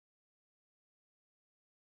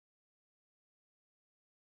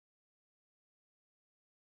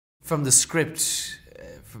from the script,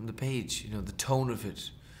 from the page, you know, the tone of it,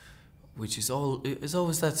 which is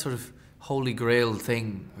always that sort of holy grail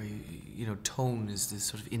thing where, you know, tone is this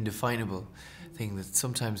sort of indefinable thing that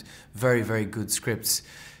sometimes very, very good scripts,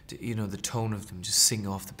 you know, the tone of them just sing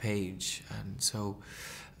off the page. And so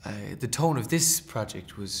the tone of this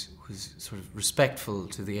project was sort of respectful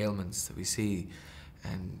to the ailments that we see,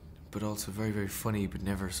 but also very, very funny, but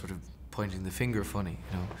never sort of pointing the finger funny,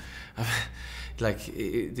 you know. Like,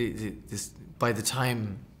 by the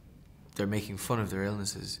time they're making fun of their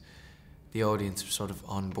illnesses, the audience are sort of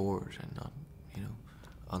on board and not, you know,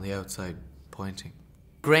 on the outside pointing.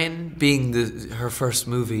 Gren being her first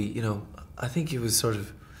movie, you know, I think it was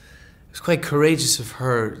quite courageous of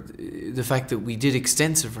her, the fact that we did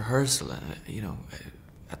extensive rehearsal, you know,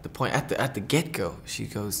 at the get-go, she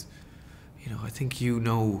goes, you know, I think you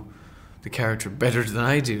know the character better than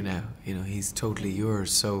I do now, you know, he's totally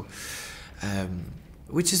yours. So,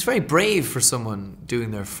 which is very brave for someone doing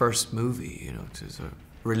their first movie, you know, to sort of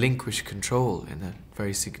relinquish control in that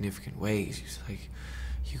very significant way. She's like,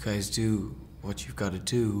 you guys do what you've got to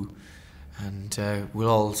do, and we'll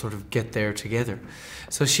all sort of get there together.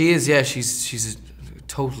 So she is, yeah, she's a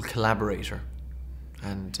total collaborator,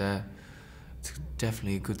 and it's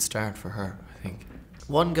definitely a good start for her, I think.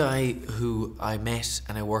 One guy who I met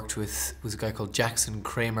and I worked with was a guy called Jackson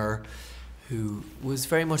Kramer, who was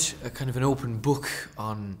very much a kind of an open book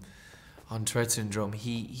on Tourette syndrome.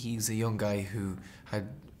 He's a young guy who had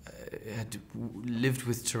lived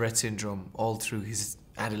with Tourette syndrome all through his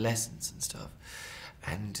adolescence and stuff.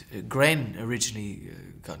 And Gren originally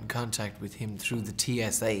got in contact with him through the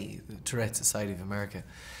TSA, the Tourette Society of America,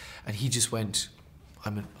 and he just went,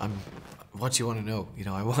 I'm what do you want to know? You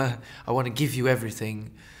know, I want to give you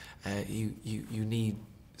everything you need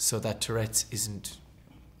so that Tourette's isn't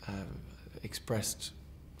expressed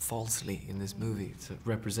falsely in this movie. It's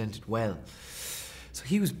represented well. So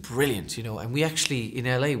he was brilliant, you know, and we actually, in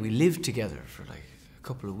LA, we lived together for like a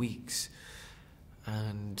couple of weeks.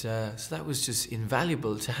 And so that was just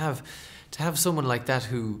invaluable to have someone like that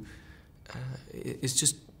who is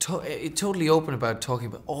just totally open about talking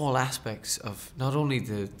about all aspects of not only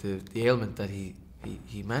the ailment that he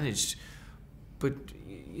managed, but,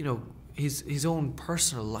 you know, his own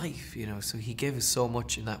personal life, you know. So he gave us so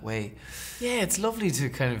much in that way. Yeah, it's lovely to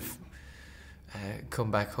kind of come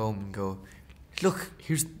back home and go, look,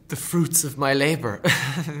 here's the fruits of my labor,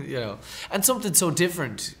 you know, and something so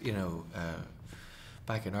different, you know.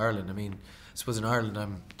 Back in Ireland, I mean, I suppose in Ireland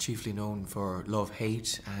I'm chiefly known for Love,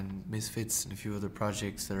 Hate and Misfits and a few other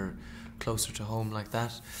projects that are closer to home like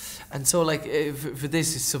that. And so, like, for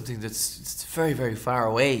this, it's something it's very, very far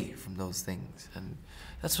away from those things. And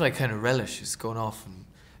that's what I kind of relish, is going off and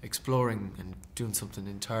exploring and doing something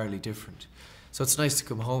entirely different. So it's nice to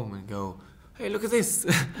come home and go, hey, look at this.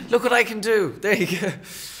 Look what I can do. There you go.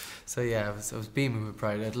 So yeah, I was beaming with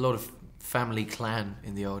pride. I had a lot of family clan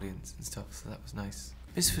in the audience and stuff, so that was nice.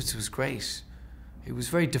 Misfits was great. It was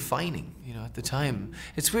very defining, you know, at the time.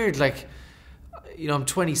 It's weird, like, you know, I'm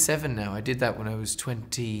 27 now. I did that when I was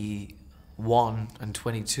 21 and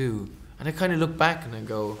 22. And I kind of look back and I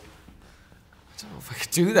go, I don't know if I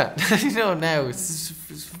could do that. You know, now it's a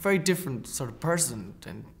very different sort of person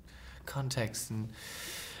and context. And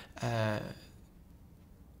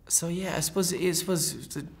so, yeah, I suppose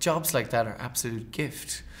the jobs like that are absolute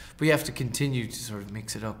gift. But you have to continue to sort of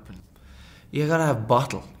mix it up, and you gotta have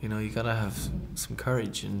bottle, you know, you gotta have some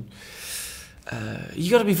courage, and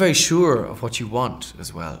you gotta be very sure of what you want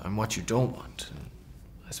as well and what you don't want. And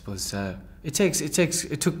I suppose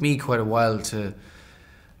it took me quite a while to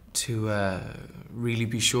really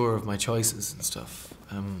be sure of my choices and stuff.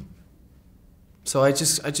 So I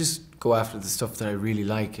just go after the stuff that I really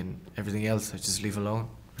like, and everything else I just leave alone,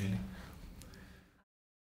 really.